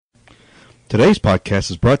Today's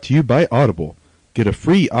podcast is brought to you by Audible. Get a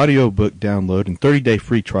free audiobook download and 30-day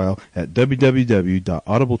free trial at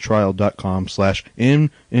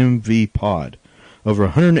www.audibletrial.com/mmvpod. Over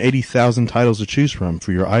 180,000 titles to choose from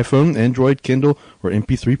for your iPhone, Android, Kindle, or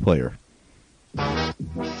MP3 player.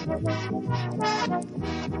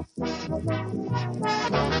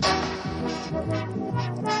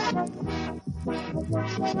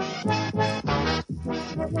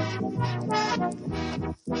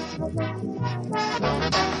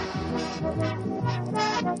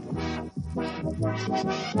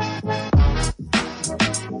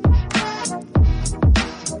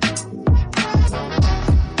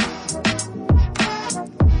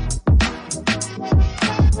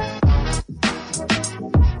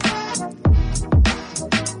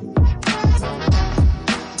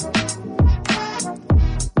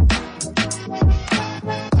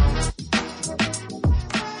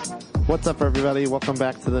 What's up, everybody? Welcome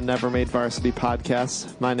back to the Never Made Varsity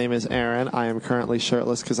podcast. My name is Aaron. I am currently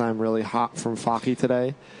shirtless because I'm really hot from Focky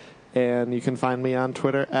today. And you can find me on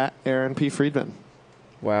Twitter at Aaron P. Friedman.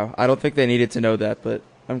 Wow. I don't think they needed to know that, but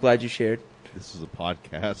I'm glad you shared. This is a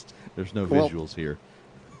podcast. There's no visuals here.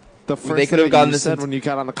 The first thing that you said when you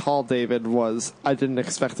got on the call, David, was, I didn't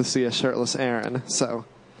expect to see a shirtless Aaron. So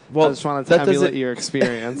I just wanted to emulate your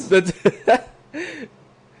experience.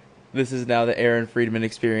 This is now the Aaron Friedman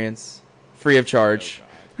experience. Free of charge.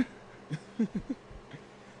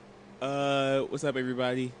 What's up,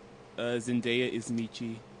 everybody? Zendaya is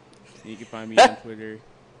Michi. You can find me on Twitter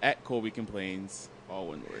at Colby Complains, all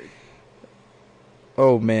one word.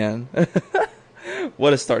 Oh, man.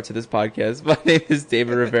 What a start to this podcast. My name is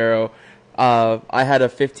David Rivero. I had a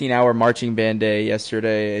 15-hour marching band day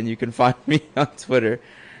yesterday, and you can find me on Twitter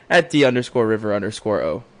at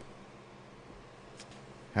D_River_O.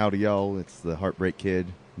 Howdy, y'all. It's the Heartbreak Kid,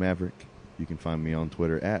 Maverick. You can find me on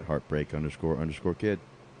Twitter at Heartbreak__kid.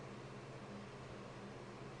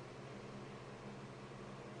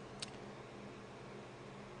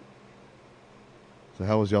 So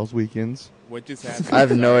how was y'all's weekends? What just happened? I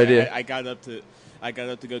have no idea. I got up to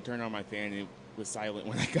go turn on my fan, and it was silent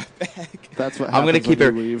when I got back. That's what I'm happens when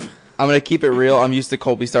you leave. I'm gonna keep it real. I'm used to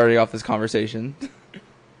Colby starting off this conversation.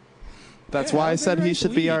 That's why I said he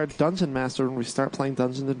should be our dungeon master when we start playing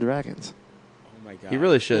Dungeons and Dragons. Oh my god. He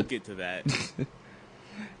really should. We'll get to that.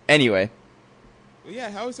 Anyway. Well, yeah,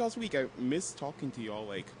 how was y'all's week? I missed talking to y'all,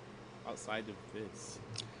 like, outside of this.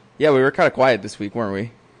 Yeah, we were kind of quiet this week, weren't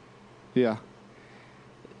we? Yeah.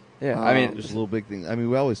 Yeah, I mean... Just a little big thing. I mean,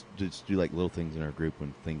 we always just do, like, little things in our group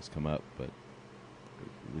when things come up, but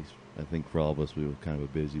at least I think for all of us, we were kind of a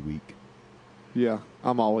busy week. Yeah,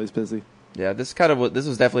 I'm always busy. Yeah, this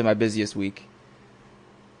was definitely my busiest week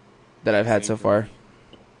that I've had so far.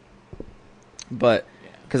 But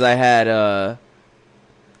because I had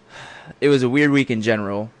it was a weird week in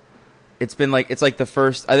general. It's like the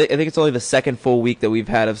first. I think it's only the second full week that we've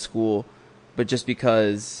had of school, but just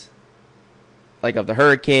because like of the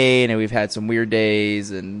hurricane and we've had some weird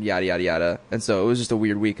days and yada yada yada, and so it was just a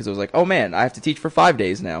weird week because it was like, oh man, I have to teach for 5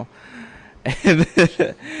 days now, and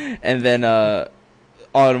then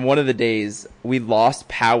on one of the days, we lost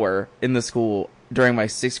power in the school during my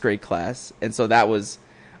 6th grade class, and so that was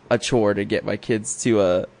a chore to get my kids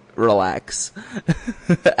to relax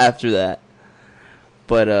after that.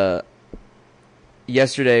 But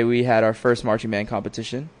yesterday we had our first marching band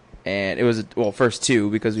competition, and it was first 2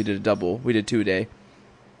 because we did a double. We did 2 a day,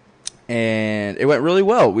 and it went really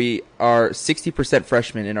well. We are 60%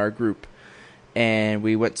 freshmen in our group, and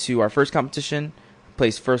we went to our first competition.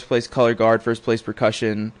 Placed first place color guard, first place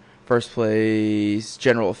percussion, first place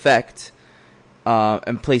general effect,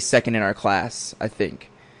 and placed second in our class, I think.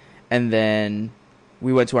 And then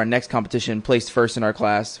we went to our next competition, placed first in our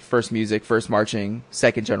class, first music, first marching,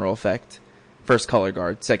 second general effect, first color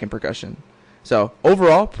guard, second percussion. So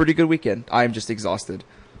overall, pretty good weekend. I'm just exhausted.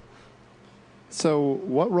 So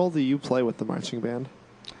what role do you play with the marching band?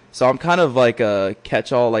 So I'm kind of like a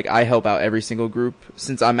catch-all. Like I help out every single group.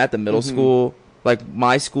 Since I'm at the middle school, like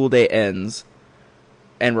my school day ends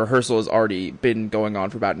and rehearsal has already been going on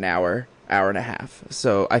for about an hour and a half.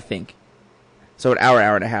 So I think. So an hour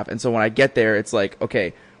and a half. And so when I get there, it's like,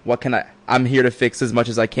 okay, I'm here to fix as much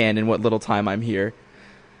as I can in what little time I'm here.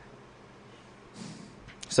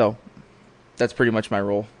 So that's pretty much my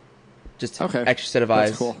role. Just extra set of eyes.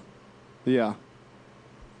 That's cool. Yeah.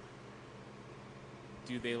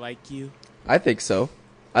 Do they like you? I think so.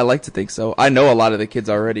 I like to think so. I know a lot of the kids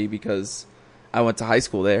already because I went to high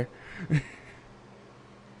school there.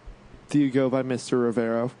 Do you go by Mr.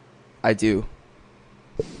 Rivero? I do.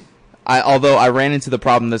 Although I ran into the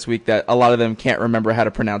problem this week that a lot of them can't remember how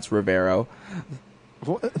to pronounce Rivero.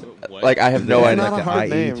 What? What? Like, I have no They add, Not idea. a like hard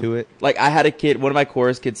an IE name. to it. Like, I had a kid, one of my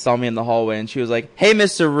chorus kids saw me in the hallway, and she was like, "Hey,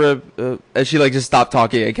 Mr. And she, like, just stopped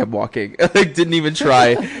talking and kept walking. Like, didn't even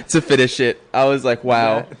try to finish it. I was like,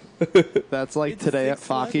 wow. That's like It's today at 6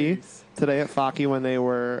 Focky. letters. Today at Focky when they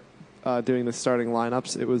were doing the starting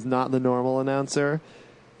lineups, it was not the normal announcer,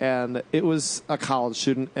 and it was a college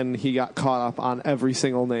student, and he got caught up on every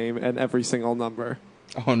single name and every single number.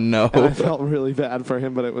 Oh, no. And I felt really bad for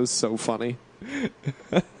him, but it was so funny.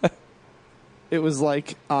 It was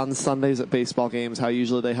like on Sundays at baseball games, how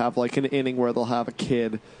usually they have like an inning where they'll have a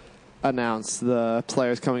kid announce the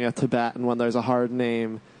players coming out to bat, and when there's a hard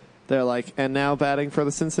name, they're like, and now batting for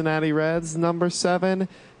the Cincinnati Reds, number 7,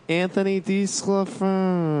 Anthony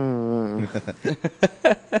DeSclaffer.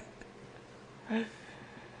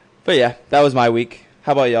 But yeah, that was my week.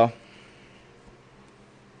 How about y'all?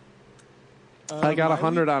 I got my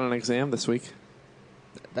 100 week- on an exam this week.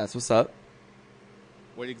 That's what's up.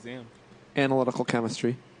 What exam? Analytical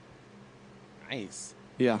chemistry. Nice.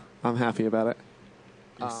 Yeah, I'm happy about it.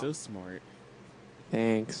 You're so smart.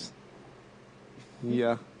 Thanks.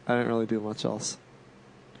 Yeah, I didn't really do much else.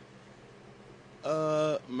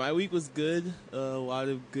 My week was good. A lot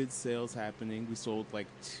of good sales happening. We sold like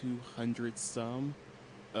 200 some.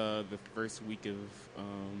 The first week of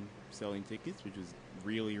selling tickets, which was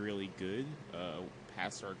really, really good.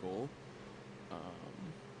 Past our goal.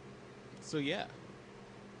 So yeah,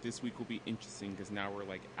 this week will be interesting because now we're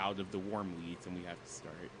like out of the warm leads and we have to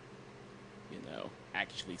start,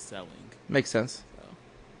 actually selling. Makes sense. So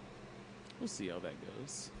we'll see how that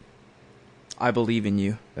goes. I believe in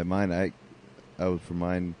you. At mine, I was for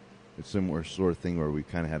mine a similar sort of thing where we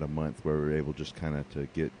kind of had a month where we were able just kind of to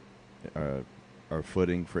get our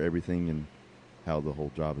footing for everything and how the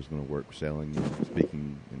whole job is going to work, selling and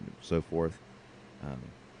speaking and so forth.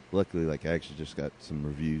 Luckily, like I actually just got some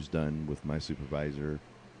reviews done with my supervisor,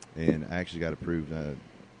 and I actually got approved.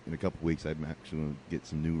 In a couple of weeks, I'm actually going to get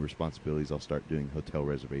some new responsibilities. I'll start doing hotel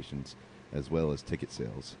reservations as well as ticket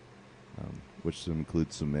sales, which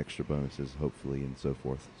includes some extra bonuses, hopefully, and so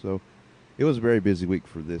forth. So it was a very busy week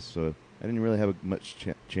for this, so I didn't really have much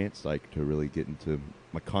chance to really get into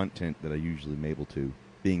my content that I usually am able to,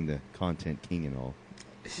 being the content king and all.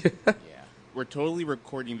 Yeah. We're totally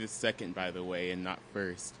recording this second, by the way, and not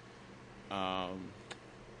first.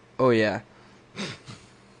 Oh, yeah.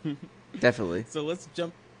 Definitely. So let's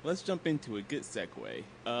jump into a good segue.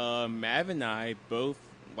 Mav and I both,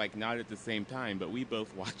 like, not at the same time, but we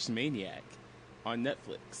both watched Maniac on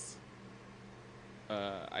Netflix.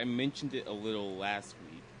 I mentioned it a little last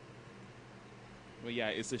week. But yeah,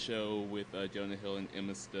 it's a show with Jonah Hill and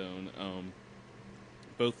Emma Stone,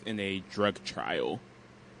 both in a drug trial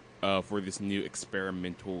for this new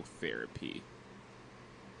experimental therapy.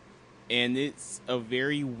 And it's a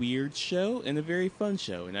very weird show and a very fun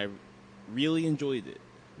show, and I really enjoyed it.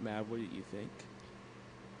 Mav, what did you think?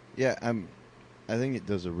 Yeah, I think it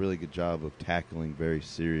does a really good job of tackling very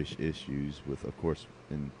serious issues with, of course,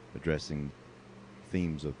 in addressing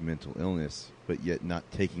themes of mental illness, but yet not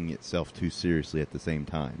taking itself too seriously at the same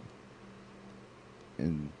time.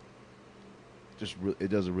 And just it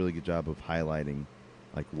does a really good job of highlighting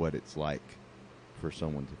like what it's like for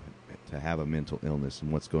someone to have a mental illness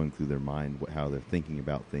and what's going through their mind, how they're thinking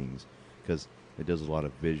about things, because it does a lot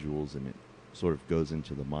of visuals and it sort of goes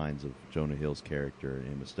into the minds of Jonah Hill's character and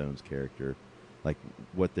Emma Stone's character, like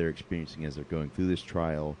what they're experiencing as they're going through this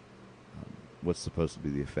trial, what's supposed to be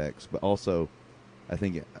the effects. But also, I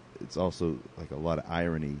think it's also like a lot of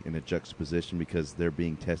irony in a juxtaposition because they're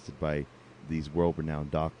being tested by these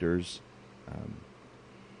world-renowned doctors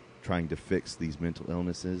trying to fix these mental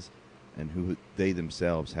illnesses, and who they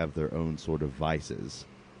themselves have their own sort of vices.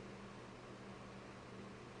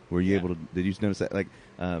 Were you able to? Did you notice that? Like,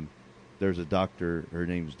 there's a doctor. Her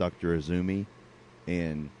name's Dr. Azumi,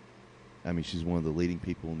 and I mean, she's one of the leading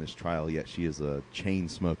people in this trial. Yet she is a chain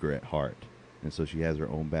smoker at heart, and so she has her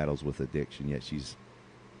own battles with addiction. Yet she's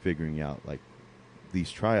figuring out like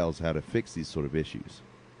these trials how to fix these sort of issues.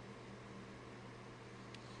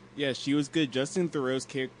 Yeah, she was good. Justin Theroux's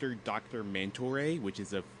character, Dr. Mantore, which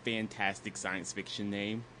is a fantastic science fiction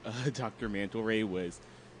name. Dr. Mantore was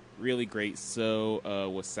really great.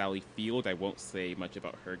 So was Sally Field. I won't say much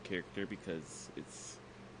about her character because it's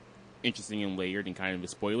interesting and layered and kind of a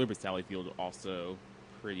spoiler, but Sally Field also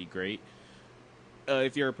pretty great.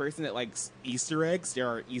 If you're a person that likes Easter eggs, there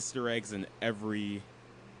are Easter eggs in every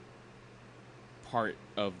part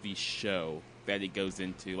of the show that it goes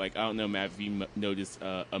into. Like, I don't know, Matt, if you noticed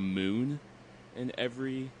a moon in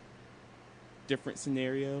every different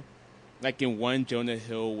scenario. Like in one, Jonah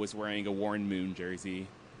Hill was wearing a Warren Moon jersey.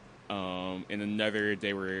 And another,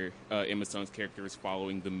 they were Emma Stone's character was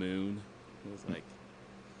following the moon. It was like,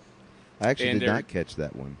 I actually And did there- not catch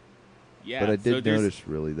that one. yeah. But I so did there's- notice,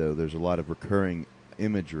 really, though, there's a lot of recurring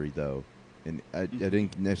imagery, though. And I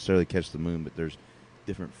didn't necessarily catch the moon, but there's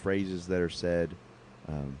different phrases that are said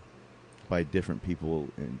by different people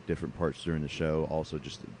in different parts during the show. Also,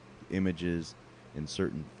 just images and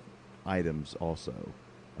certain items also.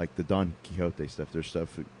 Like the Don Quixote stuff. There's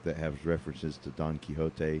stuff that has references to Don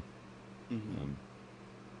Quixote. Mhm.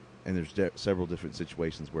 And there's several different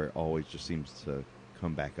situations where it always just seems to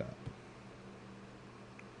come back up.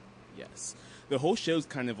 Yes. The whole show's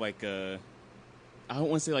kind of like a, I don't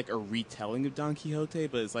want to say like a retelling of Don Quixote,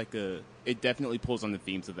 but it's like it definitely pulls on the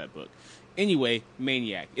themes of that book. Anyway,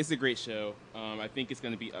 Maniac. It's a great show. I think it's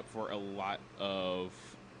going to be up for a lot of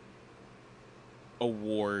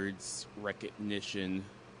awards recognition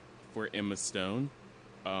for Emma Stone.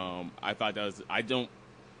 I thought that was,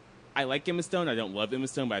 I like Emma Stone. I don't love Emma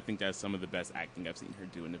Stone, but I think that's some of the best acting I've seen her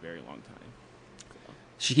do in a very long time.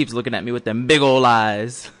 She keeps looking at me with them big old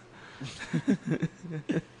eyes.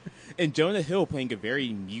 And Jonah Hill playing a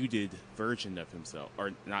very muted version of himself,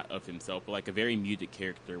 or not of himself, but like a very muted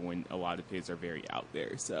character when a lot of his are very out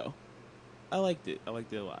there. So I liked it. I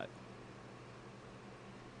liked it a lot.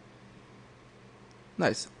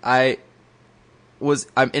 Nice. I'm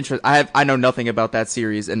interested. I know nothing about that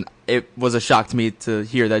series, and it was a shock to me to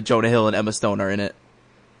hear that Jonah Hill and Emma Stone are in it.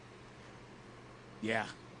 Yeah.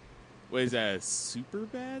 What is that, a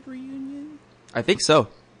Superbad reunion? I think so.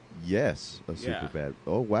 Yes, a Yeah. super bad.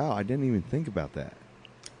 Oh, wow. I didn't even think about that.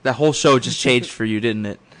 That whole show just changed for you, didn't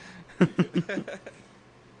it?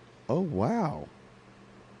 Oh, wow.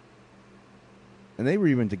 And they were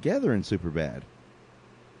even together in Superbad.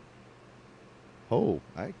 Oh,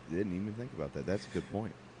 I didn't even think about that. That's a good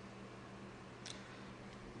point.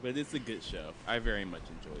 But it's a good show. I very much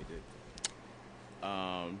enjoyed it.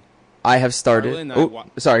 I have started. Carla and I Oh,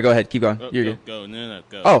 sorry. Go ahead. Keep going. You're good. Go. No,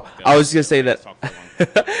 go. Oh, go. I was gonna say that. Talk for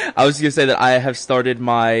long. I was gonna say that I have started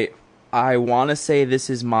my. I want to say this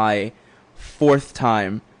is my 4th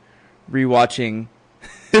time rewatching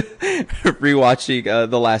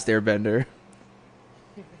The Last Airbender,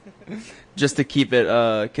 just to keep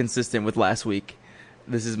it consistent with last week.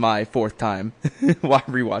 This is my 4th time while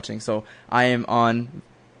rewatching. So I am on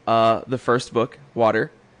the first book,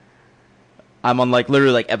 Water. I'm on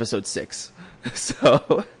literally episode 6.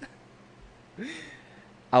 So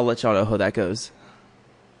I'll let y'all know how that goes.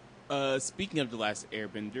 Speaking of The Last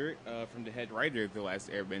Airbender, from the head writer of The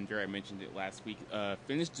Last Airbender, I mentioned it last week,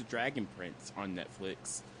 finished The Dragon Prince on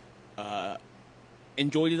Netflix.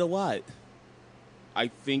 Enjoyed it a lot. I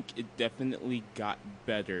think it definitely got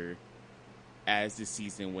better as the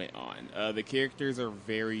season went on. The characters are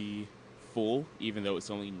very full, even though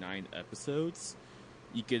it's only 9 episodes.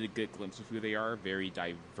 You get a good glimpse of who they are. Very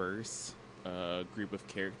diverse group of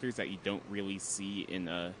characters that you don't really see in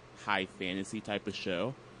a high fantasy type of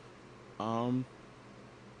show.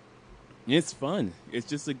 It's fun. It's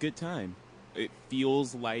just a good time. It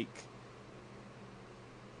feels like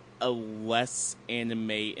a less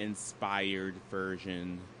anime-inspired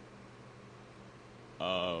version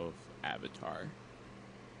of Avatar.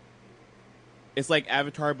 It's like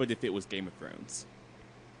Avatar, but if it was Game of Thrones.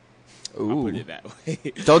 I'll Ooh. put it that way.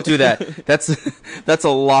 Don't do that. That's a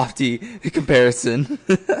lofty comparison.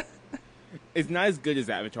 It's not as good as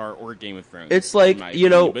Avatar or Game of Thrones. It's in like, my you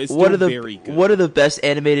know, opinion, but it's what still are very good. the best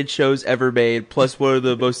animated shows ever made plus what are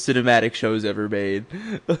the most cinematic shows ever made?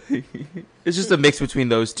 It's just a mix between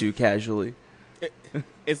those two casually.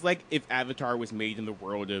 It's like if Avatar was made in the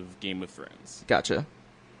world of Game of Thrones. Gotcha.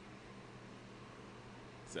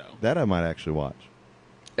 So That I might actually watch.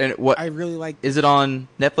 And what I really like is it on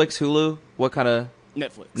Netflix, Hulu? What kind of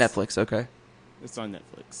Netflix. Netflix? Okay. It's on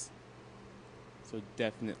Netflix. So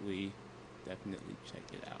definitely check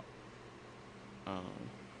it out.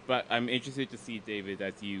 But I'm interested to see, David,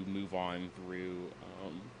 as you move on through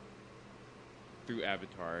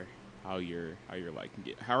Avatar, how you're liking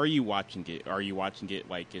it. How are you watching it? Are you watching it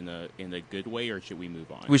like in a good way, or should we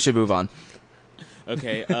move on? We should move on.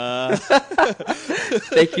 Okay.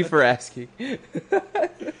 Thank you for asking.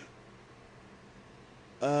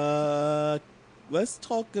 Let's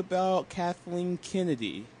talk about Kathleen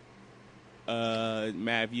Kennedy.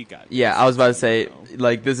 Mav, you got it. Yeah, I was about to say,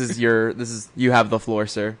 you have the floor,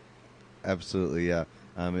 sir. Absolutely, yeah.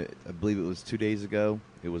 I believe it was 2 days ago.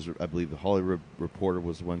 I believe the Hollywood Reporter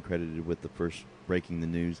was the one credited with the first breaking the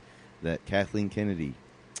news that Kathleen Kennedy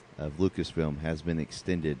of Lucasfilm has been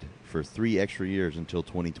extended for 3 extra years until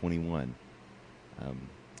 2021,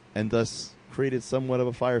 and thus created somewhat of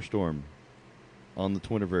a firestorm on the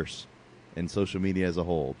Twitterverse and social media as a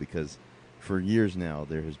whole, because for years now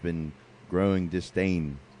there has been growing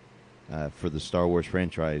disdain for the Star Wars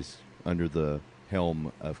franchise under the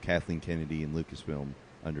helm of Kathleen Kennedy and Lucasfilm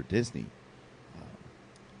under Disney.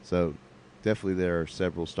 So definitely there are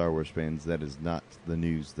several Star Wars fans. That is not the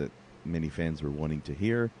news that many fans were wanting to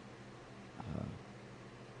hear.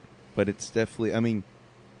 But it's definitely, I mean,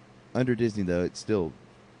 under Disney, though, it's still,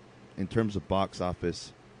 in terms of box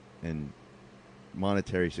office and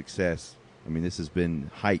monetary success, I mean, this has been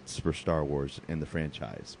heights for Star Wars and the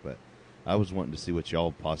franchise. But I was wanting to see what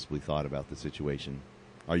y'all possibly thought about the situation.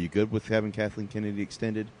 Are you good with having Kathleen Kennedy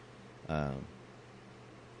extended?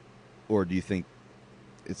 Or do you think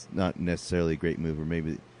it's not necessarily a great move? Or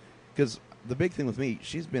maybe, because the big thing with me,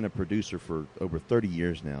 she's been a producer for over 30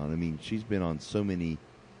 years now. And I mean, she's been on so many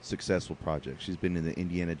successful projects. She's been in the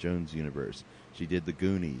Indiana Jones universe. She did the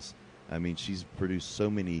Goonies. I mean, she's produced so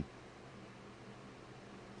many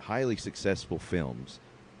highly successful films.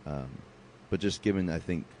 But just given, I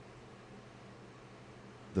think,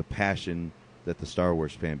 the passion that the Star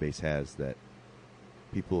Wars fan base has, that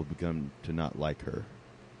people have begun to not like her,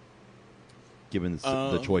 given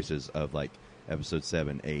the choices of like Episode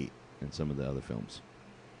 7, 8, and some of the other films.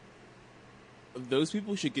 Those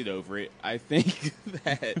people should get over it. I think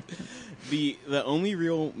that the only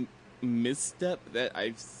real misstep that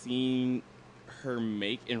I've seen her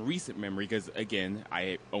make in recent memory, because again,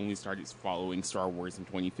 I only started following Star Wars in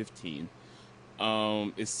 2015,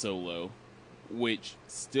 is Solo, which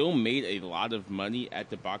still made a lot of money at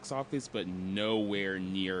the box office, but nowhere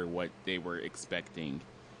near what they were expecting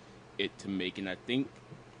it to make. And I think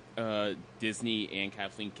Disney and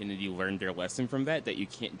Kathleen Kennedy learned their lesson from that you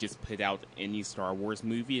can't just put out any Star Wars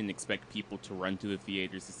movie and expect people to run to the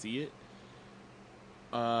theaters to see it.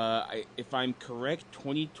 If I'm correct,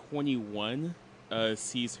 2021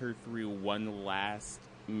 sees her through one last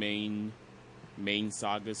main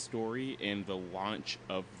saga story and the launch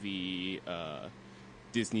of the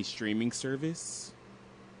Disney streaming service.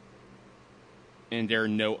 And there are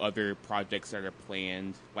no other projects that are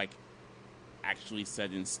planned, like actually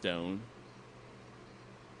set in stone,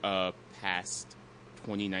 past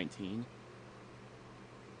 2019.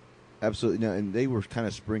 Absolutely. No, and they were kind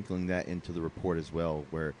of sprinkling that into the report as well,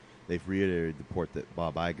 where they've reiterated the report that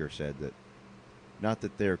Bob Iger said that not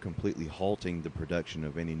that they're completely halting the production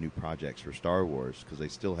of any new projects for Star Wars, because they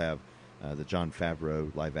still have the Jon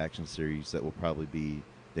Favreau live-action series that will probably be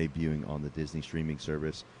debuting on the Disney streaming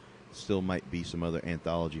service. Still might be some other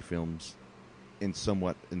anthology films in some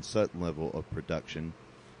level of production,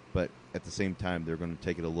 but at the same time they're going to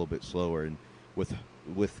take it a little bit slower. And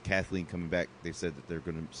with Kathleen coming back, they said that they're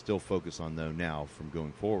going to still focus on, though, now from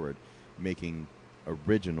going forward, making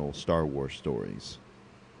original Star Wars stories,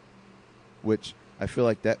 which I feel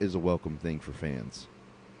like that is a welcome thing for fans.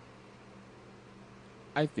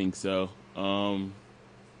 I think so.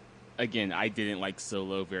 Again, I didn't like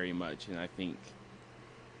Solo very much, and I think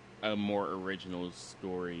a more original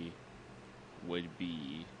story would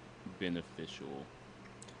be beneficial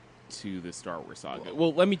to the Star Wars saga.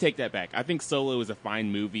 Well, let me take that back. I think Solo is a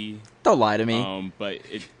fine movie. Don't lie to me. But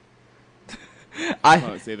it.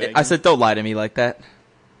 I said don't lie to me like that.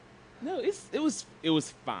 No, it was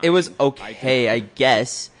fine. It was okay, I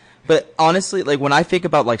guess. But honestly, like when I think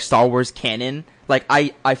about like Star Wars canon, like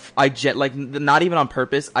I not even on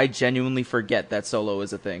purpose, I genuinely forget that Solo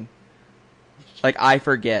is a thing. Like I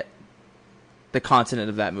forget the content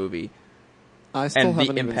of that movie. I still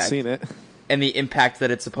haven't even seen it. And the impact that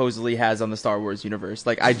it supposedly has on the Star Wars universe.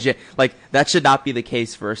 Like like that should not be the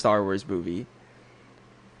case for a Star Wars movie.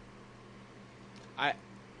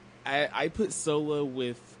 I put Solo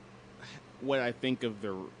with what I think of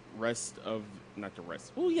the rest of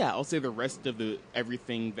I'll say the rest of the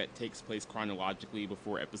everything that takes place chronologically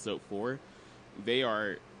before Episode 4. They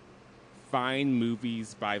are fine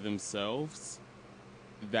movies by themselves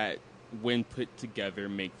that, when put together,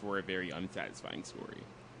 make for a very unsatisfying story.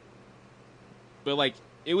 But like,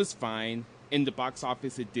 it was fine. In the box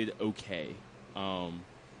office, it did okay.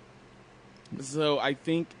 So I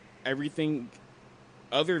think everything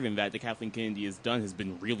other than that Kathleen Kennedy has done has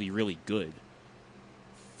been really, really good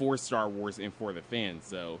for Star Wars and for the fans.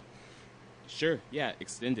 So sure, yeah,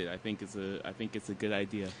 extend it. I think it's a good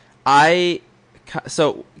idea.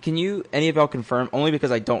 So can you any of y'all confirm? Only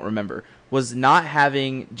because I don't remember. Was not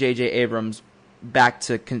having J.J. Abrams back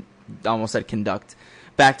to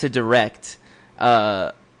direct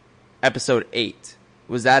Episode 8?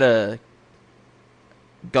 Was that a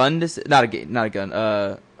gun? Not a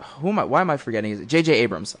gun. Why am I forgetting? Is it J.J.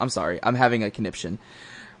 Abrams? I'm sorry, I'm having a conniption.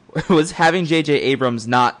 Was having J.J. Abrams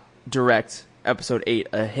not direct Episode 8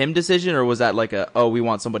 a him decision, or was that like we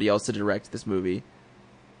want somebody else to direct this movie?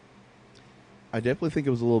 I definitely think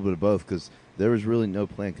it was a little bit of both, because there was really no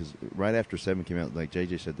plan. Because right after 7 came out, like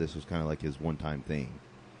JJ said, this was kind of like his one-time thing,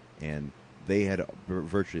 and they had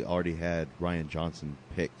virtually already had Rian Johnson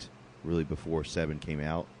picked really before 7 came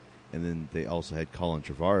out, and then they also had Colin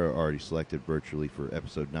Trevorrow already selected virtually for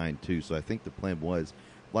episode 9 too. So I think the plan was,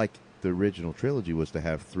 like the original trilogy, was to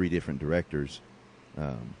have 3 different directors,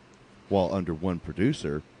 while under one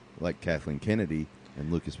producer, like Kathleen Kennedy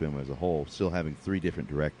and Lucasfilm as a whole, still having 3 different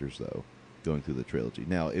directors though going through the trilogy.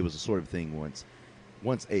 Now it was a sort of thing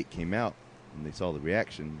once 8 came out and they saw the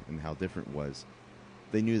reaction and how different it was,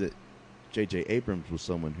 they knew that J.J. Abrams was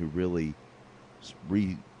someone who really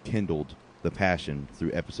rekindled the passion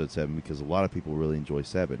through episode 7, because a lot of people really enjoy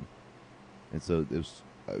 7, and so it was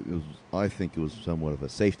I think it was somewhat of a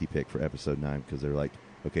safety pick for episode 9, because they're like,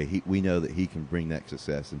 okay, we know that he can bring that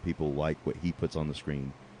success, and people like what he puts on the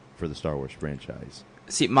screen for the Star Wars franchise.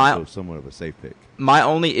 See, so somewhat of a safe pick. My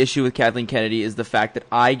only issue with Kathleen Kennedy is the fact that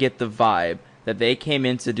I get the vibe that they came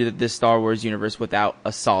in to do this Star Wars universe without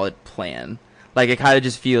a solid plan. Like, it kind of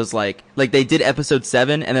just feels like they did episode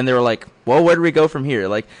 7, and then they were like, well, where do we go from here?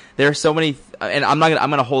 Like, there are so many, and I'm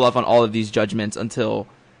gonna hold off on all of these judgments until,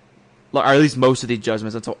 or at least most of these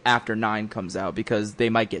judgments, until after 9 comes out, because they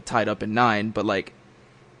might get tied up in 9, but like,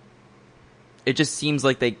 it just seems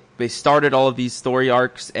like they started all of these story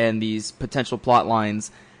arcs and these potential plot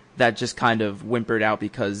lines that just kind of whimpered out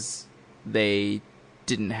because they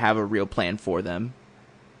didn't have a real plan for them,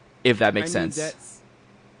 if that makes sense.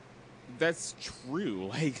 That's true.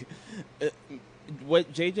 Like,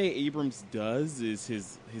 what J.J. Abrams does is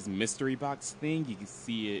his mystery box thing. You can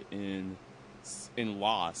see it in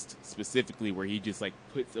Lost specifically, where he just like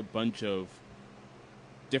puts a bunch of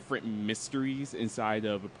different mysteries inside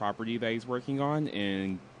of a property that he's working on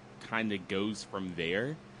and kind of goes from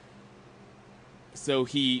there. So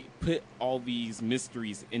he put all these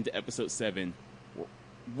mysteries into episode 7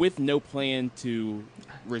 with no plan to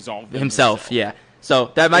resolve them himself. Yeah.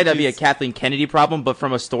 So that might not be a Kathleen Kennedy problem, but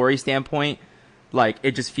from a story standpoint, like,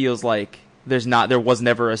 it just feels like there was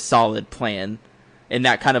never a solid plan, and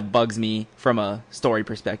that kind of bugs me from a story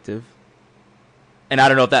perspective. And I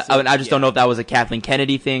don't know if that, I just don't know if that was a Kathleen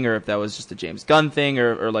Kennedy thing, or if that was just a James Gunn thing,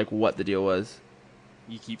 or like what the deal was.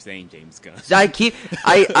 You keep saying James Gunn.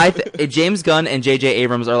 James Gunn and J.J.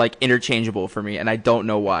 Abrams are like interchangeable for me, and I don't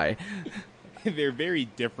know why. They're very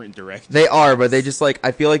different directors. They are, but they just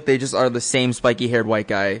I feel like they just are the same spiky-haired white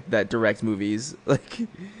guy that directs movies. Like,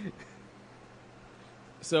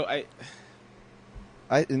 so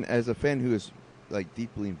and as a fan who is like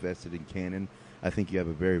deeply invested in canon, I think you have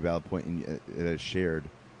a very valid point, and it is shared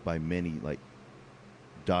by many like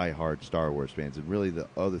die-hard Star Wars fans. And really, the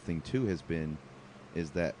other thing too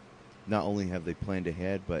is that not only have they planned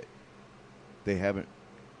ahead, but they haven't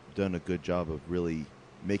done a good job of really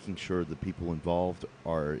making sure the people involved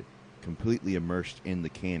are completely immersed in the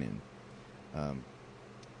canon.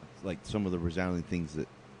 Like some of the resounding things that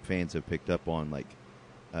fans have picked up on, like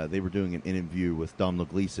they were doing an interview with Domhnall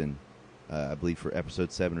Gleeson, I believe for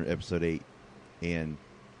episode 7 or episode 8, and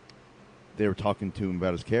they were talking to him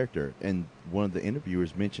about his character, and one of the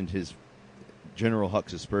interviewers mentioned his General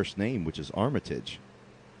Hux' first name, which is Armitage,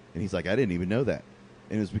 and he's like, I didn't even know that.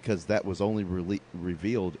 And it was because that was only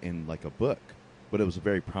revealed in like a book, but it was a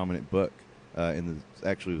very prominent book.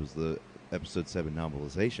 Actually, it was the episode 7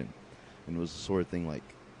 novelization, and it was the sort of thing like,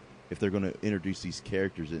 if they're going to introduce these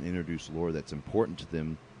characters and introduce lore that's important to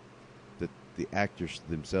them, that the actors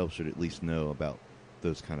themselves should at least know about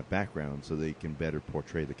those kind of backgrounds so they can better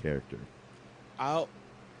portray the character. I'll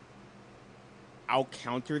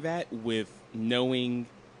counter that with knowing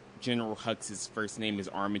General Hux' first name is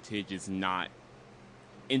Armitage is not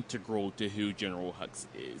integral to who General Hux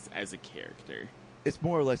is as a character. It's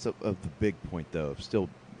more or less of the big point, though, of still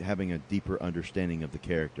having a deeper understanding of the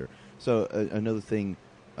character. So another thing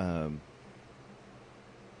in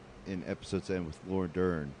episode 7 with Laura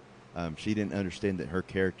Dern, she didn't understand that her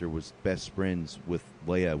character was best friends with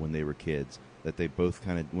Leia when they were kids, that they both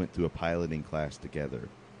kind of went through a piloting class together,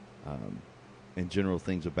 and general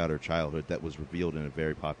things about her childhood that was revealed in a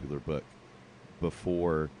very popular book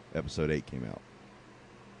before episode 8 came out.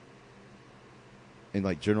 And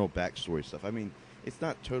like general backstory stuff. I mean, it's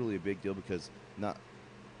not totally a big deal because not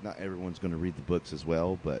everyone's going to read the books as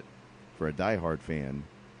well, but for a diehard fan,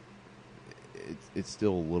 it's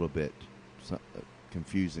still a little bit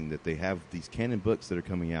confusing that they have these canon books that are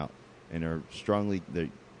coming out and are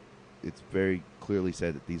it's very clearly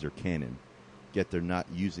said that these are canon, yet they're not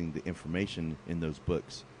using the information in those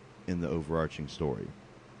books in the overarching story.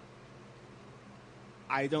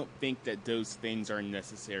 I don't think that those things are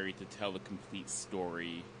necessary to tell a complete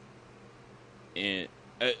story in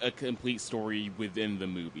a complete story within the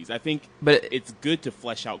movies. I think But it's good to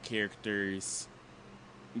flesh out characters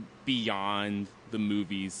beyond the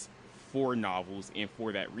movies for novels, and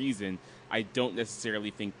for that reason, I don't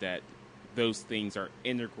necessarily think that those things are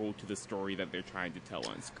integral to the story that they're trying to tell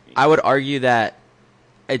on screen. I would argue that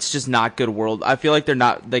it's just not good world. I feel like they're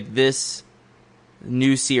not, like, this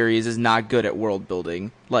new series is not good at world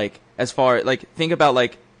building. Like, as far, like, think about,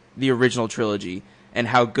 like, the original trilogy and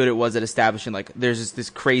how good it was at establishing, like, there's just this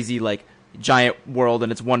crazy, like, giant world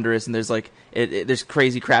and it's wondrous and there's, like, there's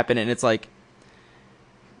crazy crap in it, and it's like,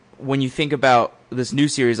 when you think about this new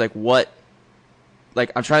series, like, what,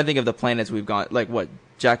 like, I'm trying to think of the planets we've gone, like, what,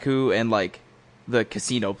 Jakku and, like, the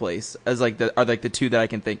casino place as, like, are, like, the two that I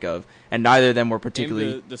can think of, and neither of them were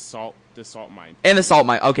particularly... And the salt mine. And the salt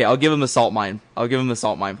mine. Okay, I'll give him the salt mine. I'll give him the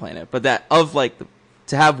salt mine planet. But that, of, like,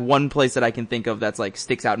 to have one place that I can think of that's, like,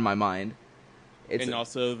 sticks out in my mind. It's And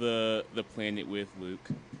also the planet with Luke.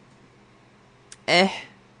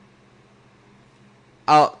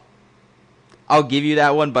 I'll give you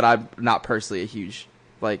that one, but I'm not personally a huge,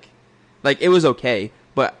 like, it was okay,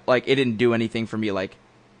 but, like, it didn't do anything for me. Like,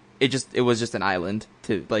 it was just an island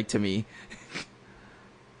to me.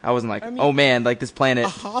 I wasn't like, I mean, oh man, like, this planet. A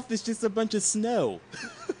Hoth is just a bunch of snow.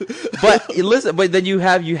 But listen, but then you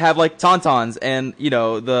have like Tauntauns and, you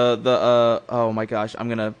know, the oh my gosh, I'm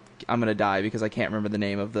gonna die because I can't remember the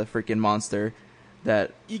name of the freaking monster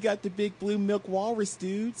that. You got the big blue milk walrus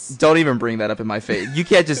dudes. Don't even bring that up in my face. You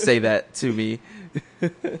can't just say that to me.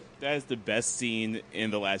 That is the best scene in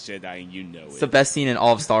The Last Jedi, and you know It's it. the best scene in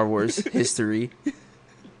all of Star Wars history.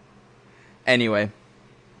 Anyway,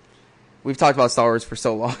 we've talked about Star Wars for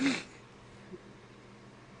so long.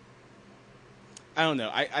 I don't know.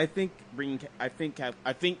 I think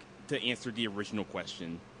to answer the original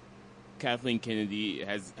question, Kathleen Kennedy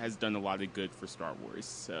has done a lot of good for Star Wars,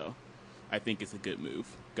 so I think it's a good move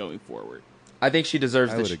going forward. I think she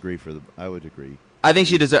deserves. I would agree. I think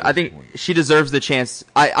she deserves. I think she deserves the chance.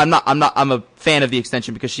 I'm a fan of the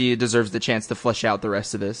extension because she deserves the chance to flesh out the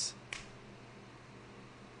rest of this.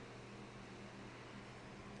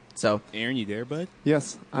 So, Aaron, you there, bud?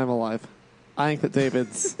 Yes, I'm alive. I think that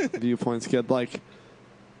David's viewpoint's good. Like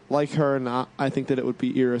her or not, I think that it would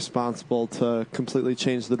be irresponsible to completely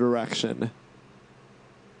change the direction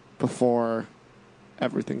before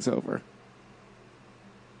everything's over.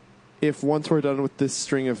 If once we're done with this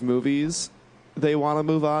string of movies, they want to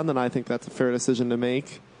move on, then I think that's a fair decision to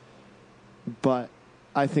make. But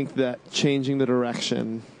I think that changing the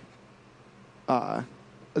direction,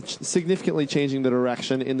 significantly changing the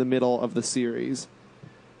direction in the middle of the series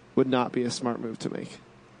would not be a smart move to make.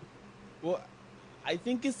 Well, I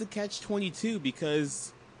think it's the catch-22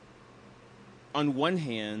 because on one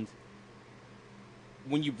hand,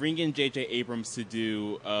 when you bring in J.J. Abrams to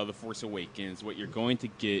do The Force Awakens, what you're going to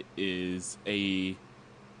get is a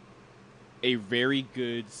very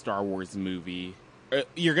good Star Wars movie.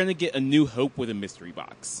 You're going to get A New Hope with a mystery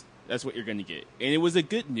box. That's what you're going to get. And it was a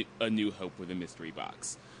good A New Hope with a mystery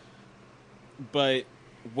box. But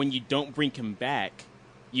when you don't bring him back,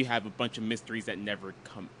 you have a bunch of mysteries that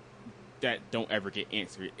don't ever get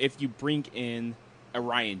answered. If you bring in a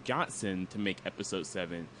Rian Johnson to make Episode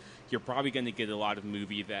 7, you're probably going to get a lot of you're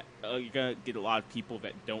going to get a lot of people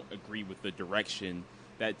that don't agree with the direction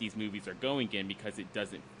that these movies are going in because it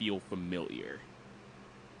doesn't feel familiar.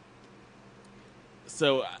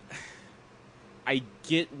 So I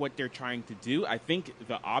get what they're trying to do. I think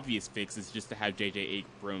the obvious fix is just to have J.J.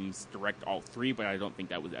 Abrams direct all three, but I don't think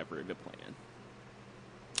that was ever the plan.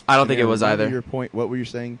 I don't think it was either. Your point. What were you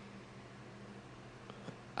saying?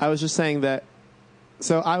 I was just saying that,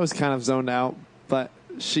 so I was kind of zoned out, but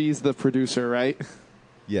she's the producer, right?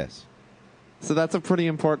 Yes. So that's a pretty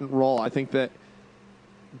important role. I think that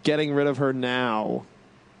getting rid of her now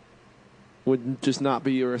would just not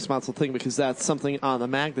be a responsible thing because that's something on the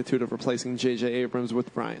magnitude of replacing J.J. Abrams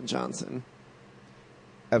with Rian Johnson.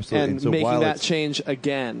 Absolutely. And so making while that it's- change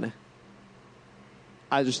again,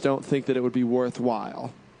 I just don't think that it would be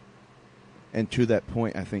worthwhile. And to that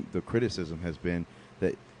point, I think the criticism has been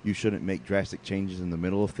that you shouldn't make drastic changes in the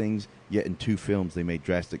middle of things, yet in two films they made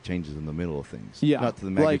drastic changes in the middle of things. Yeah, Not to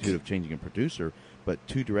the magnitude of changing a producer, but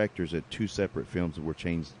two directors at two separate films were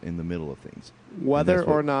changed in the middle of things. Whether that's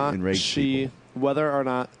what or not enraged people.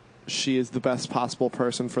 she is the best possible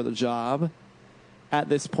person for the job, at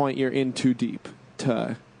this point you're in too deep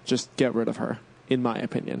to just get rid of her, in my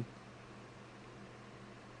opinion.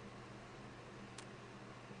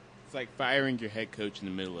 It's like firing your head coach in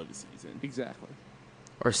the middle of the season. Exactly.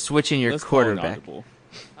 Or switching your Let's call it quarterback. audible.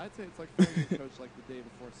 I'd say it's like filming a coach like the day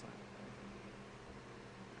before signing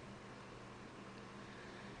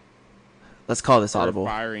Let's call this Or audible.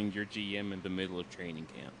 firing your GM in the middle of training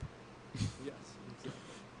camp day. Yes, exactly.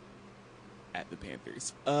 at the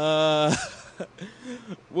Panthers.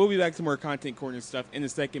 We'll be back to more Content Corner stuff in a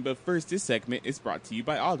second, but first, this segment is brought to you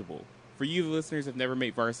by Audible. For you, the listeners of Never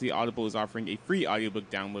Made Varsity, Audible is offering a free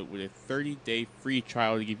audiobook download with a 30-day free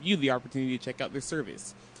trial to give you the opportunity to check out their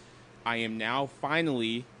service. I am now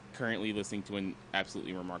finally currently listening to An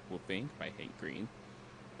Absolutely Remarkable Thing by Hank Green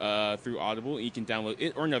through Audible. You can download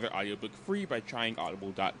it or another audiobook free by trying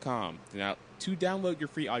audible.com. Now, to download your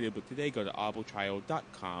free audiobook today, go to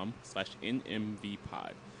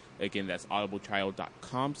audibletrial.com/NMVpod. Again, that's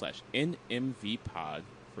audibletrial.com/NMVpod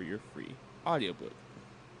for your free audiobook.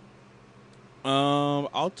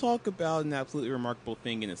 I'll talk about An Absolutely Remarkable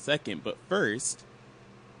Thing in a second, but first,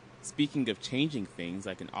 speaking of changing things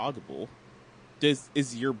like an Audible,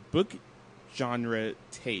 is your book genre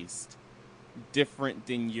taste different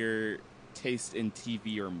than your taste in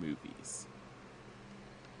TV or movies?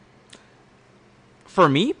 For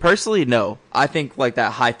me personally, no. I think like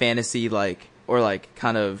that high fantasy, or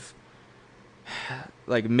kind of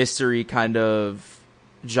like mystery kind of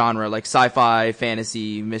genre, like sci-fi,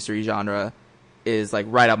 fantasy, mystery genre, is like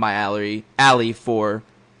right up my alley for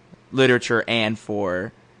literature and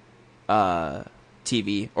for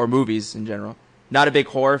TV or movies in general. Not a big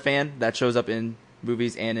horror fan. That shows up in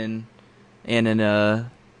movies and in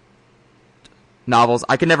novels.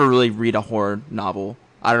 I could never really read a horror novel.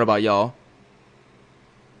 I don't know about y'all.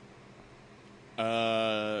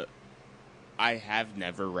 I have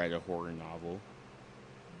never read a horror novel.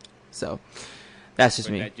 So that's just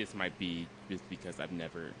But me. that just might be just because I've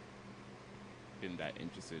never been that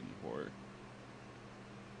interested in horror.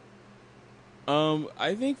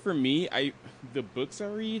 I think for me, the books I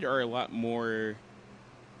read are a lot more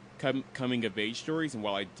coming of age stories, and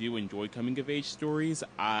while I do enjoy coming of age stories,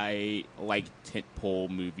 I like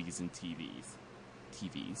tentpole movies and TVs.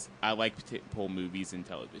 I like tentpole movies and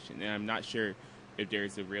television, and I'm not sure if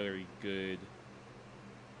there's a really good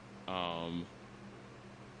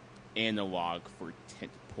analog for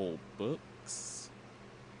tentpole books,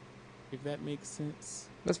 if that makes sense.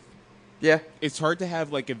 Yeah. It's hard to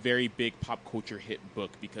have like a very big pop culture hit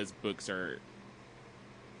book because books are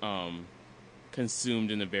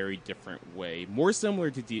consumed in a very different way, more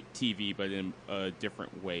similar to TV, but in a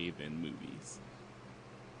different way than movies.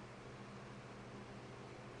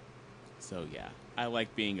 So yeah, I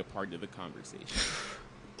like being a part of the conversation.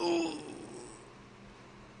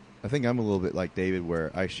 I think I'm a little bit like David,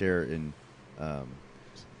 where I share in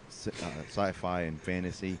sci-fi and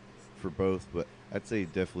fantasy for both, but I'd say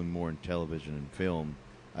definitely more in television and film.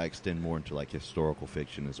 I extend more into like historical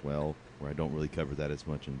fiction as well, where I don't really cover that as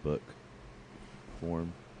much in book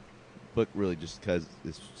form. Book really just because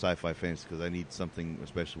it's sci-fi fantasy, because I need something,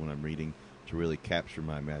 especially when I'm reading, to really capture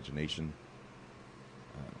my imagination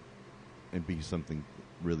and be something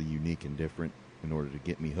really unique and different in order to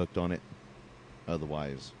get me hooked on it.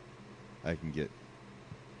 Otherwise, I can get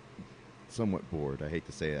somewhat bored. I hate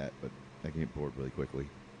to say that, but I can get bored really quickly.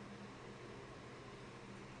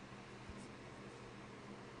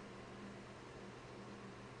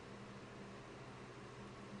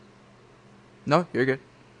 No, you're good.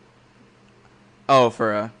 Oh,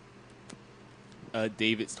 for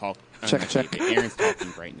David's talking. Check. Aaron's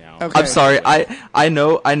talking right now. Okay. I'm sorry. I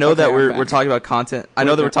know Okay, that I'm we're back. talking about content. I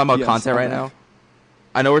know that we're talking about Yes, content I'm right back. now.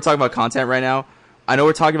 I know we're talking about content right now. I know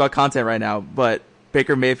we're talking about content right now, but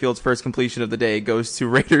Baker Mayfield's first completion of the day goes to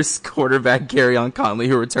Raiders quarterback Garyon Conley,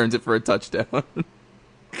 who returns it for a touchdown.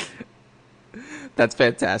 That's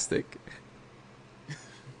fantastic.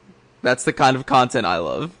 That's the kind of content I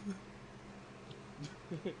love.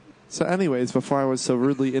 So anyways, before I was so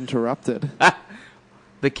rudely interrupted,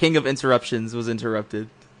 The king of interruptions was interrupted.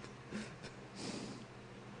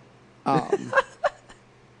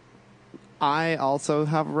 I also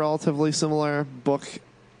have a relatively similar book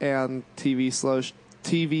and TV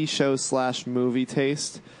show / movie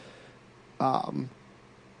taste.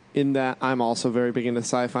 In that I'm also very big into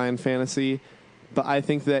sci-fi and fantasy, but I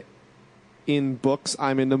think that in books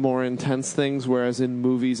I'm into more intense things, whereas in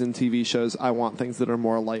movies and TV shows I want things that are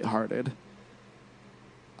more lighthearted.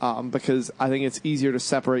 Because I think it's easier to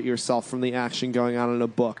separate yourself from the action going on in a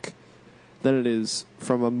book than it is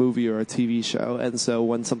from a movie or a TV show. And so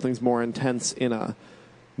when something's more intense in a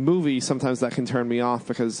movie, sometimes that can turn me off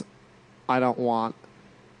because I don't want...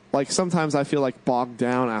 Like, sometimes I feel like bogged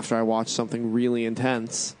down after I watch something really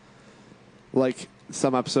intense. Like,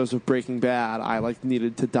 some episodes of Breaking Bad, I,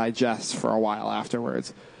 needed to digest for a while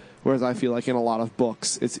afterwards. Whereas I feel like in a lot of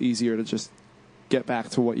books, it's easier to just get back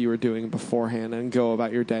to what you were doing beforehand and go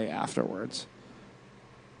about your day afterwards.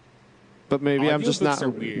 But maybe I'm just Audiobooks not. are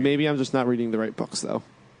weird. Maybe I'm just not reading the right books, though.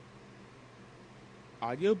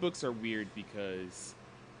 Audiobooks are weird because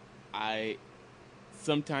I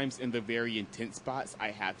sometimes in the very intense spots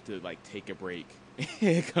I have to like take a break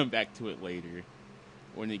and come back to it later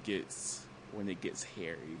when it gets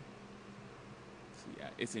hairy. So yeah,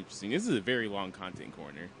 it's interesting. This is a very long content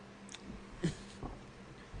corner.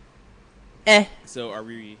 So are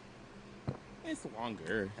we? It's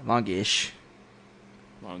longer. Longish.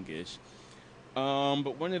 Longish.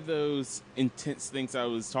 But one of those intense things I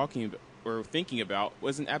was talking about or thinking about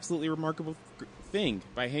was an absolutely remarkable thing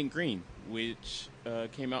by Hank Green, which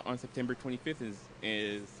came out on September 25th.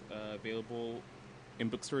 Is available in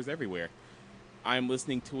bookstores everywhere. I'm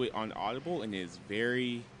listening to it on Audible, and it is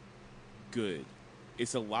very good.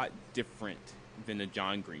 It's a lot different than a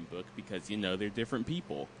John Green book because they're different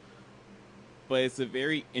people. But it's a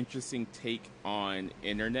very interesting take on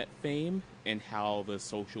internet fame and how the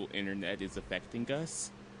social internet is affecting us,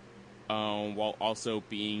 while also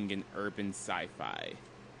being an urban sci-fi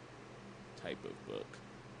type of book.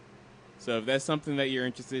 So if that's something that you're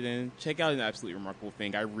interested in, check out An Absolutely Remarkable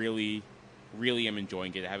Thing. I really, really am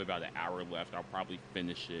enjoying it. I have about an hour left. I'll probably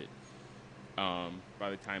finish it by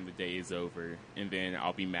the time the day is over. And then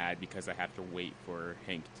I'll be mad because I have to wait for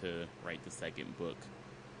Hank to write the second book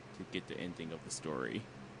to get the ending of the story.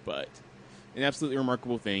 But An Absolutely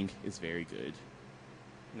Remarkable Thing is very good,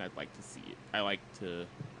 and I'd like to see it. I'd like to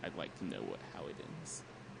know how it ends.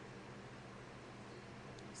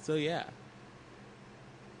 So yeah,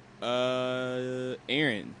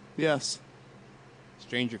 Aaron, Yes.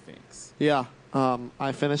 Stranger Things. Yeah.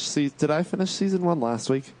 I finished. Did I finish season 1 last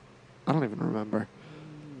week? I don't even remember.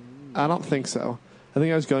 I don't think so. I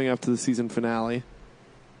think I was going up to the season finale.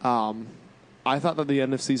 I thought that the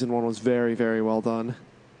end of season 1 was very, very well done.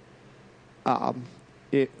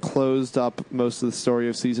 It closed up most of the story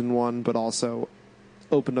of season 1, but also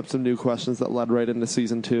opened up some new questions that led right into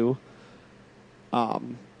season 2.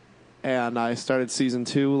 And I started season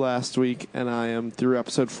 2 last week, and I am through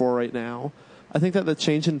episode 4 right now. I think that the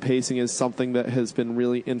change in pacing is something that has been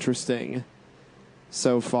really interesting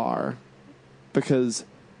so far, because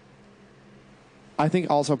I think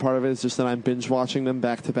also part of it is just that I'm binge watching them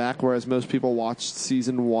back to back, whereas most people watched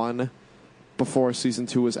season 1 before season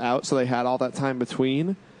 2 was out, so they had all that time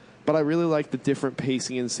between. But I really like the different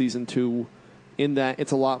pacing in season 2 in that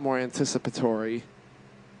it's a lot more anticipatory.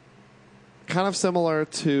 Kind of similar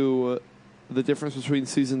to the difference between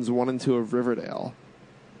seasons 1 and 2 of Riverdale,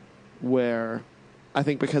 where I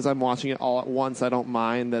think because I'm watching it all at once, I don't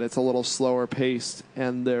mind that it's a little slower paced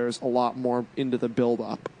and there's a lot more into the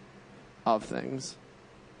build-up of things.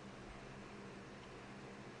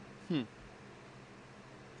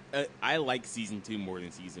 I like season 2 more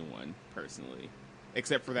than season 1, personally.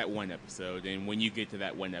 Except for that one episode, and when you get to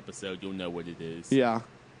that one episode, you'll know what it is. Yeah.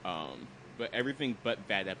 But everything but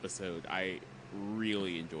that episode, I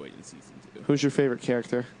really enjoyed in season 2. Who's your favorite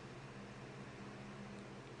character?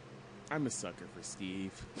 I'm a sucker for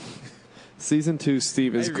Steve. Season 2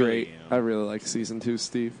 Steve is I really great. am. I really like season 2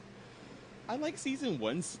 Steve. I like season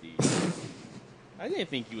 1 Steve. I didn't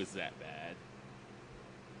think he was that bad.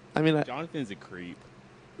 I mean, Jonathan's a creep.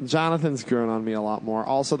 Jonathan's grown on me a lot more.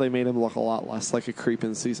 Also, they made him look a lot less like a creep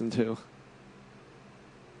in season 2.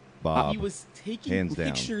 Bob. He was taking hands down.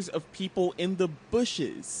 pictures of people in the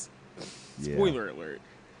bushes. Yeah. Spoiler alert.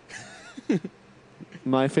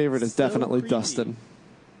 My favorite is So definitely creepy. Dustin.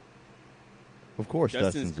 Of course,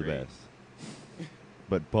 Dustin's Dustin's the great. best.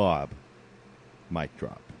 But Bob, mic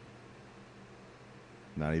drop.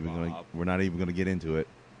 Not even going. Bob. We're not even going to get into it.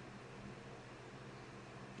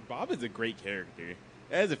 Bob is a great character.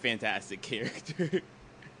 That is a fantastic character.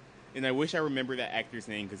 And I wish I remember that actor's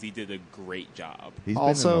name because he did a great job. He's been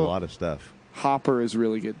Also- in a lot of stuff. Hopper is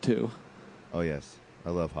really good too. Oh yes, I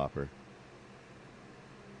love Hopper.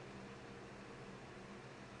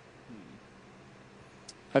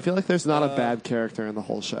 I feel like there's not a bad character in the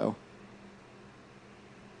whole show.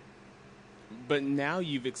 But now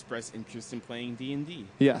you've expressed interest in playing D&D.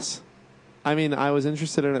 Yes. I mean, I was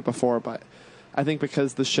interested in it before, but I think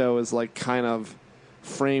because the show is like kind of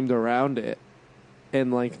framed around it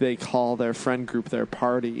and like they call their friend group their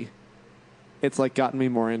party, it's like gotten me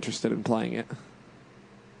more interested in playing it.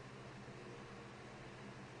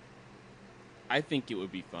 I think it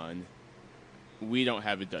would be fun. We don't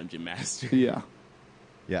have a dungeon master. Yeah.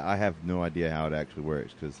 Yeah, I have no idea how it actually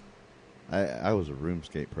works because I was a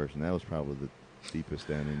RuneScape person. That was probably the deepest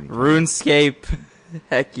down any. RuneScape.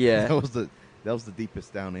 Heck yeah. That was the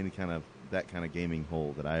deepest down any kind of that kind of gaming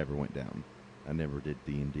hole that I ever went down. I never did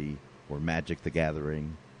D&D or Magic the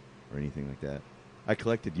Gathering or anything like that. I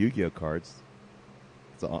collected Yu-Gi-Oh cards.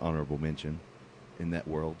 It's an honorable mention in that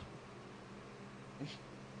world.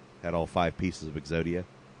 Had all 5 pieces of Exodia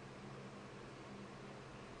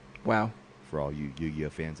Wow. for all you Yu-Gi-Oh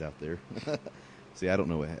fans out there. See, I don't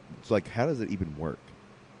know it's like. How does it even work?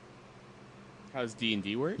 How does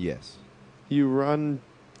D&D work? Yes. You run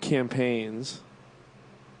campaigns,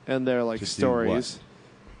 and they're like To do stories.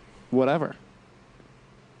 Whatever.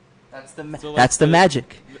 That's the So, like, that's the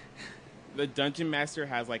magic. The Dungeon Master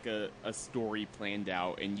has like a story planned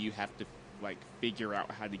out, and you have to like figure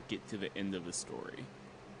out how to get to the end of the story.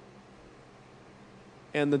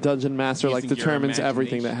 And the dungeon master like Using your determines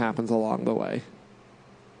everything that imagination. happens along the way.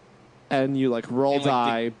 And you like roll And, like,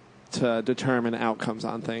 die to determine outcomes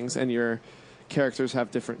on things, and your characters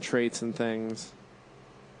have different traits and things.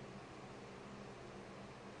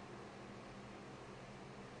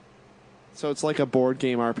 So it's like a board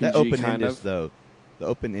game RPG That kind open-endedness, of. though, the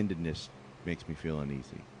open-endedness makes me feel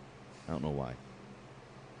uneasy. I don't know why.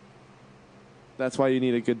 That's why you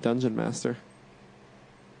need a good dungeon master.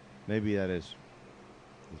 Maybe this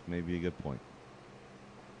may be a good point.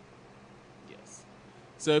 Yes.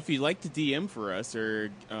 So if you'd like to DM for us or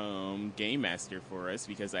Game Master for us,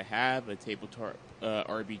 because I have a tabletop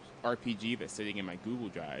RPG that's sitting in my Google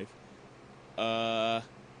Drive,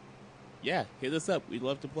 yeah, hit us up. We'd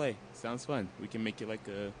love to play. Sounds fun. We can make it like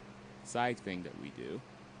a side thing that we do.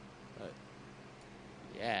 But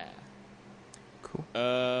yeah.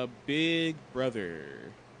 Cool. Big Brother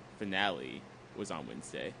finale was on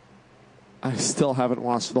Wednesday. I still haven't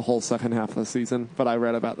watched the whole second half of the season, but I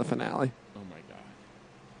read about the finale. Oh my god.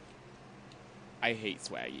 I hate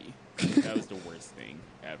Swaggy. That was the worst thing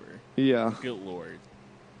ever. Yeah. Good lord.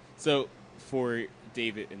 So, for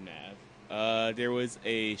David and Mav, there was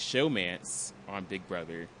a showmance on Big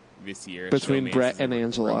Brother this year. Between Showmance Brett is a and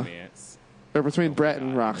Angela. romance. Or between Oh Brett my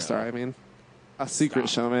and God, Rockstar, no. I mean. A secret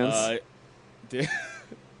Stop. showmance.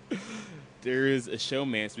 There is a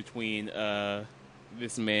showmance between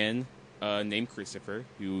this man named Christopher,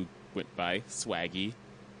 who went by Swaggy,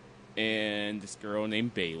 and this girl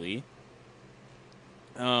named Bailey.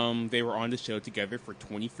 They were on the show together for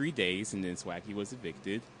 23 days, and then Swaggy was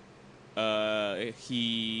evicted.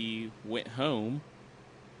 He went home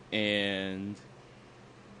and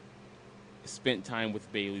spent time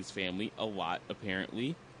with Bailey's family a lot,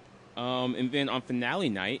 apparently. And then on finale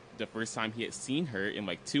night, the first time he had seen her in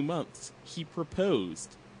like 2 months, he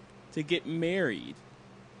proposed to get married.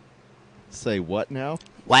 Say what now?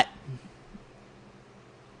 What?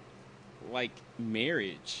 Like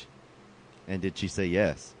marriage. And did she say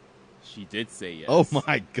yes? She did say yes. Oh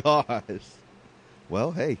my gosh.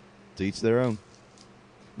 Well, hey, to each their own.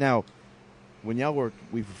 Now, when y'all were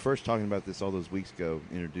we were first talking about this all those weeks ago,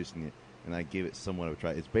 introducing it, and I gave it somewhat of a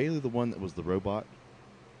try. Is Bailey the one that was the robot?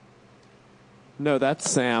 No, that's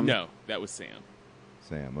Sam. No, that was Sam.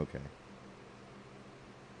 Sam, okay.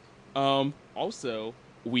 Also,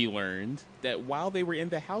 we learned that while they were in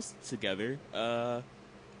the house together,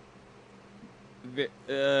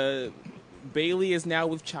 Bailey is now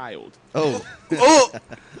with child. Oh,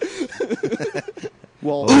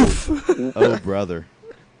 Well, oh, brother.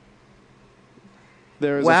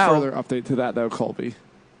 there is Wow. a further update to that, though, Colby.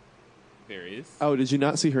 There is. Oh, did you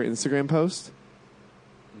not see her Instagram post?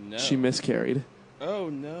 No. She miscarried. Oh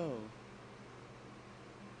no.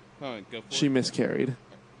 Go for She it. miscarried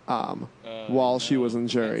while she was in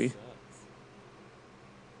jury. That sucks.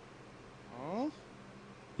 Aw,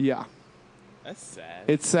 Yeah. that's sad.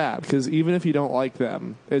 It's sad because even if you don't like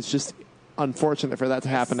them, it's just unfortunate for that to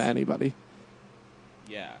happen to anybody.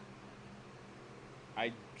 Yeah.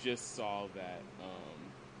 I just saw that.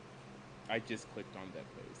 I just clicked on that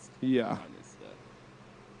post. Yeah. On this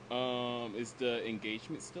stuff. Is the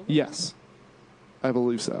engagement still? Yes. I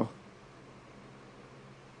believe so.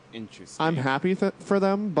 Interesting. I'm happy for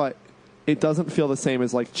them, but it doesn't feel the same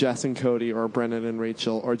as like Jess and Cody or Brennan and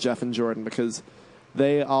Rachel or Jeff and Jordan because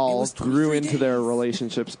they all was grew 23 into their days.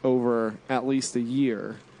 relationships over at least a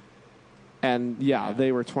year. And yeah, Yeah.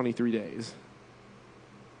 they were 23 days.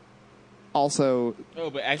 Also, Oh,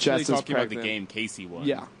 but actually Jess is talking about the pregnant. game, Casey won.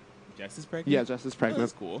 yeah. Jess is pregnant? Yeah, Jess is Oh, pregnant.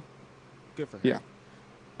 that's cool. Good for her.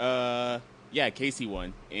 Yeah. Yeah, Casey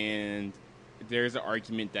won. And there's an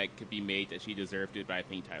argument that could be made that she deserved it, but I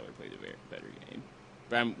think Tyler played a better game.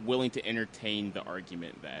 But I'm willing to entertain the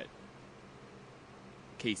argument that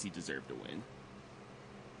Casey deserved to win.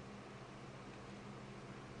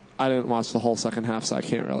 I didn't watch the whole second half, so I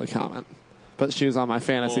can't really comment. But she was on my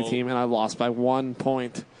fantasy Well- team, and I lost by 1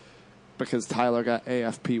 point because Tyler got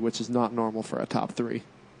AFP, which is not normal for a top 3.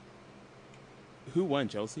 Who won,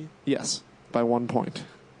 Chelsea? Yes, by 1 point.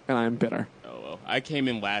 and I'm bitter. Oh well, I came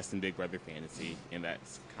in last in Big Brother Fantasy, and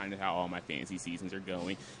that's kind of how all my fantasy seasons are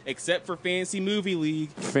going, except for Fantasy Movie League.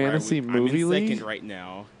 Fantasy where Movie I'm in League? second right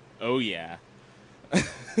now. Oh yeah.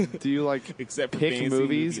 Do you like Except for pick Fantasy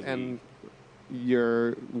movies Movie and League.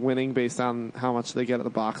 you're winning based on how much they get at the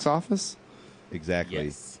box office? Exactly.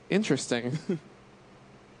 Yes, Interesting.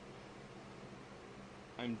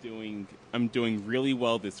 I'm doing really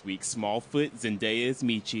well this week. Smallfoot, Zendaya's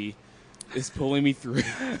Michi is pulling me through.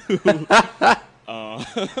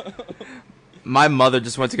 My mother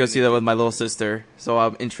just went to go see that with my little sister, so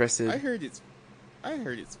I'm interested. I heard it's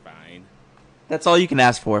fine. That's all you can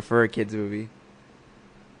ask for a kids movie.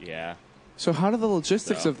 Yeah. So how do the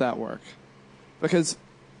logistics So. of that work? Because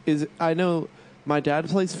I know my dad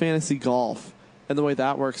plays fantasy golf, and the way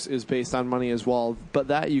that works is based on money as well. But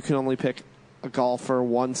that you can only pick a golfer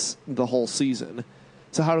once the whole season.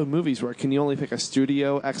 So how do movies work? Can you only pick a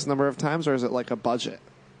studio X number of times, or is it like a budget?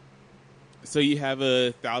 So you have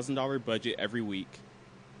a $1,000 budget every week,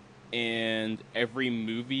 and every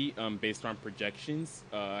movie, based on projections,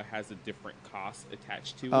 has a different cost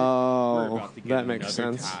attached to it. Oh, We're about to get that makes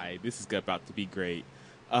another sense. tie. This is about to be great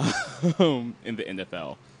in the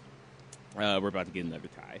NFL. We're about to get another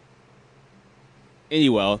tie.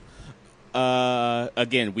 Anyway,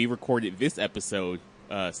 again, we recorded this episode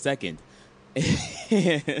second,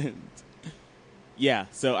 and yeah,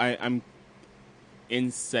 so I'm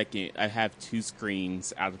in second. I have 2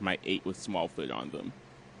 screens out of my 8 with Smallfoot on them.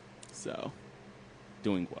 So,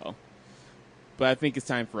 doing well. But I think it's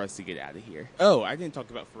time for us to get out of here. Oh, I didn't talk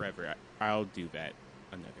about Forever. I'll do that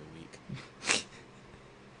another week.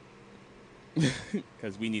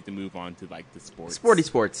 Because we need to move on to, like, the sports. Sporty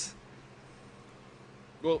sports.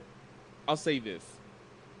 Well, I'll say this.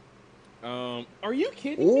 Are you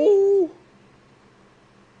kidding me? Ooh.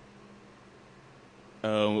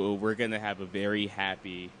 Oh, we're going to have a very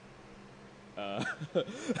happy... a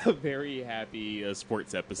very happy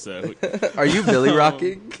sports episode. Are you Billy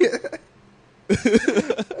rocking?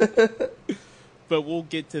 But we'll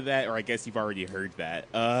get to that, or I guess you've already heard that.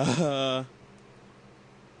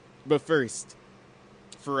 But first,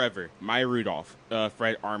 Forever, Maya Rudolph,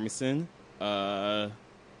 Fred Armisen.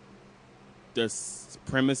 The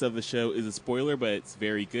premise of the show is a spoiler, but it's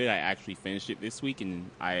very good. I actually finished it this week,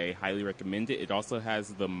 and I highly recommend it. It also has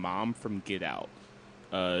the mom from Get Out.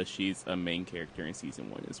 She's a main character in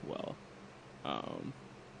season 1 as well.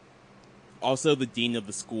 Also, the dean of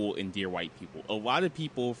the school in Dear White People. A lot of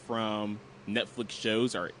people from Netflix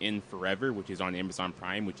shows are in Forever, which is on Amazon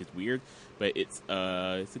Prime, which is weird, but it's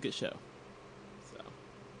a good show. So,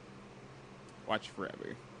 watch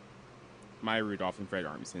Forever. Maya Rudolph and Fred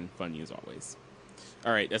Armisen, funny as always.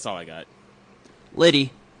 All right, that's all I got.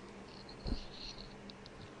 Liddy.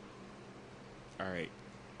 All right.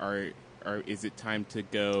 Is it time to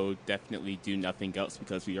go definitely do nothing else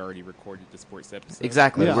because we already recorded the sports episode?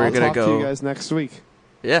 Exactly. Yeah, We're I'll gonna talk go. to you guys next week.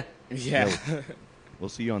 Yeah. Yeah. We'll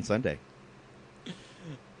see you on Sunday.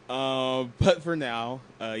 But for now,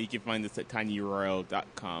 you can find us at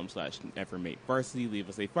tinyurl.com/nevermatevarsity. Leave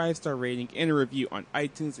us a 5-star rating and a review on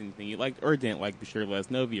iTunes. Anything you liked or didn't like, be sure to let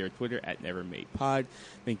us know via Twitter at nevermatepod.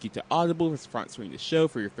 Thank you to Audible for sponsoring the show.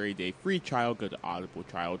 For your 30-day free trial, go to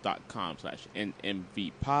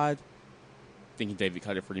audibletrial.com/nmvpod. Thank you, David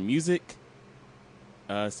Cutter, for the music.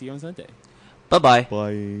 See you on Sunday. Bye-bye.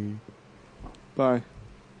 Bye. Bye.